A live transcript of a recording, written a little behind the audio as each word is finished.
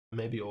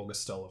Maybe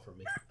August stole it from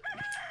me.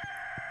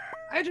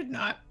 I did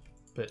not.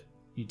 But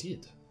you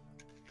did.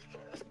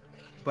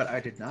 But I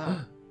did not.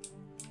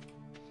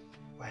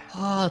 Wow.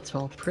 Oh, it's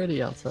all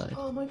pretty outside.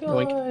 Oh my god.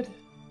 Yoink.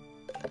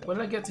 Where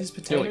did I get these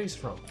potatoes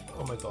from?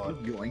 Oh my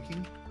god.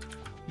 Yoinking?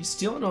 You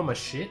stealing all my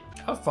shit?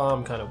 Our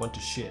farm kind of went to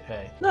shit,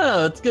 hey?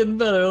 No, it's getting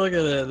better. Look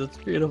at it. It's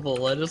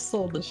beautiful. I just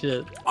sold the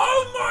shit.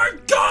 Oh my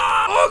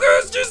god!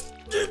 August just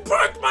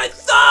broke my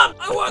thumb!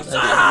 I worked so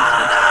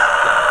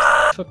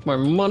hard! Took my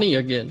money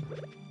again.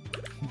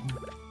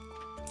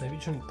 Maybe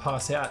you shouldn't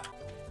pass out.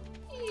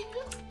 Oh,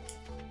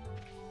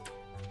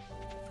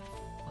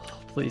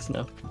 please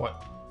no.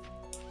 What?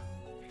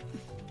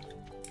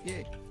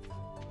 Yay.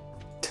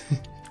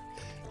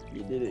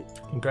 You did it.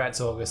 Congrats,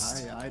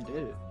 August. I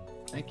did it.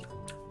 Thank you.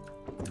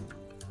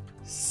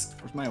 Where's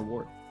my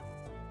award?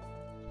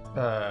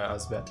 I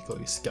was about to call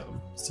you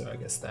scum, so I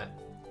guess that.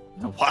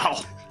 Oh, wow.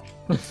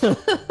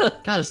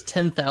 God, it's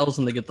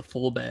 10,000 to get the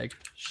full bag.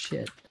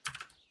 Shit.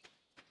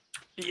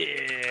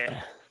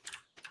 Yeah.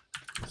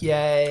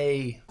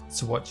 Yay!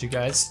 So what you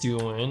guys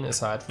doing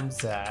aside from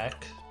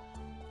Zach?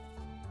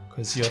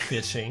 Because you're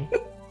fishing.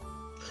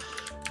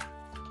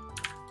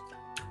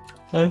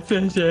 I'm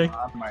fishing.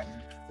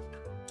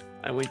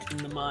 I went in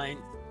the mine.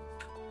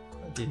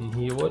 I didn't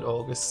hear what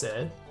August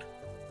said.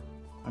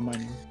 I'm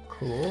on.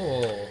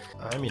 Cool.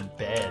 I'm in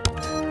bed.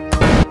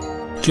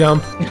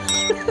 Jump.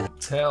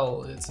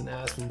 Tell it's an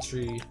aspen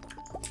tree.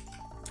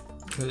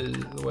 Because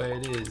the way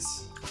it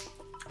is.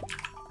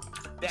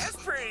 That's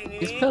pretty.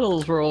 These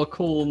petals were all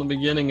cool in the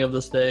beginning of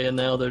this day, and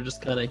now they're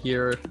just kind of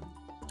here.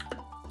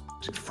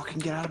 Just fucking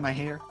get out of my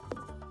hair.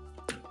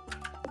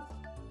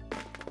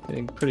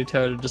 Getting pretty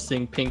tired of just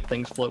seeing pink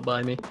things float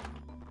by me.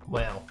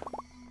 Wow.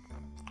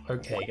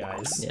 Okay,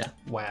 guys. Yeah.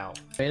 Wow.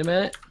 Wait a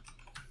minute.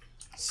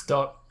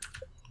 Stop.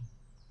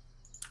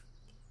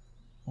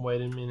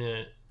 Wait a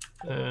minute.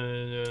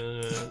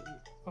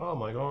 Oh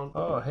my god.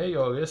 Oh, hey,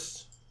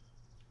 August.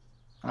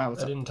 Ah,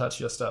 what's I up? didn't touch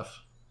your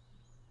stuff.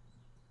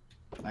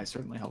 I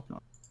certainly hope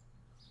not.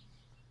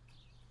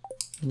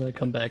 I'm gonna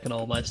come back and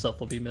all my stuff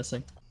will be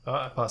missing. Oh,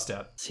 I passed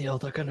out. SEAL,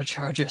 they're gonna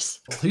charge us.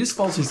 Well, whose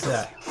fault is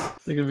that?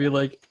 They're gonna be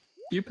like,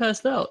 you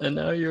passed out and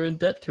now you're in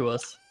debt to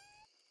us.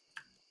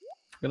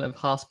 We're gonna have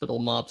hospital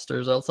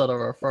mobsters outside of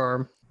our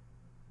farm.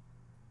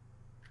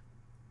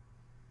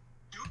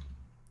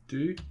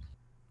 Dude?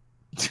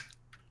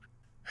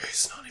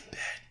 Who's not in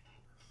bed?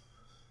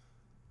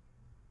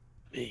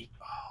 Me.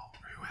 Oh,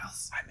 who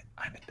else? I'm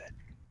in bed.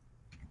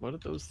 What are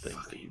those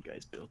things that you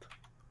guys built?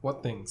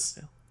 What things?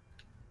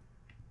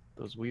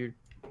 Those weird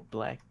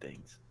black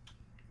things.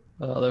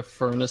 They're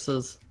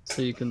furnaces,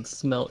 so you can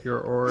smelt your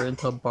ore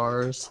into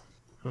bars.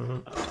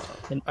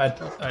 Mm-hmm. And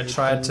I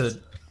tried to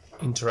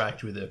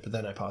interact with it, but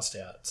then I passed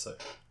out, so.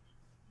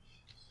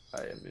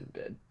 I am in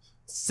bed.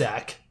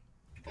 Zach.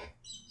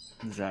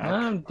 Zach.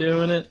 I'm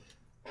doing it.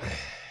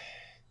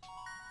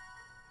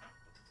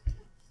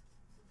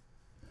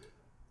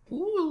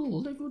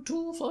 Ooh, level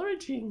 2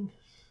 foraging.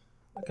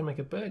 I can make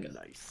a burger.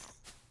 Nice.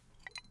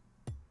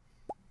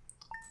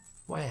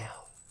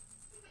 Wow.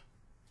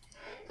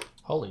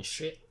 Holy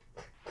shit.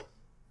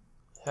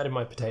 How did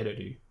my potato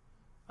do?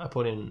 I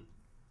put in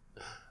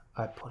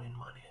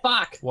money.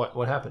 Fuck!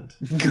 What happened?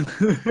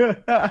 Yeah.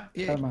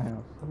 At my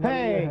house. I'm not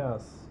in your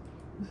house.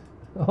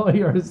 Oh,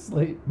 you're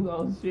asleep.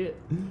 Oh shit.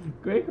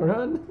 Quick,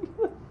 run.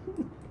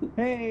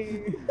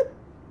 Hey!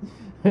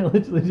 I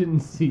literally didn't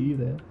see you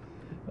there.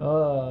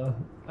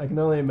 I can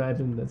only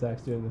imagine that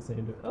Zach's doing the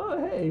same. Oh,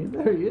 hey,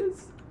 there he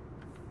is.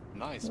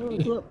 Nice.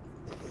 What's up?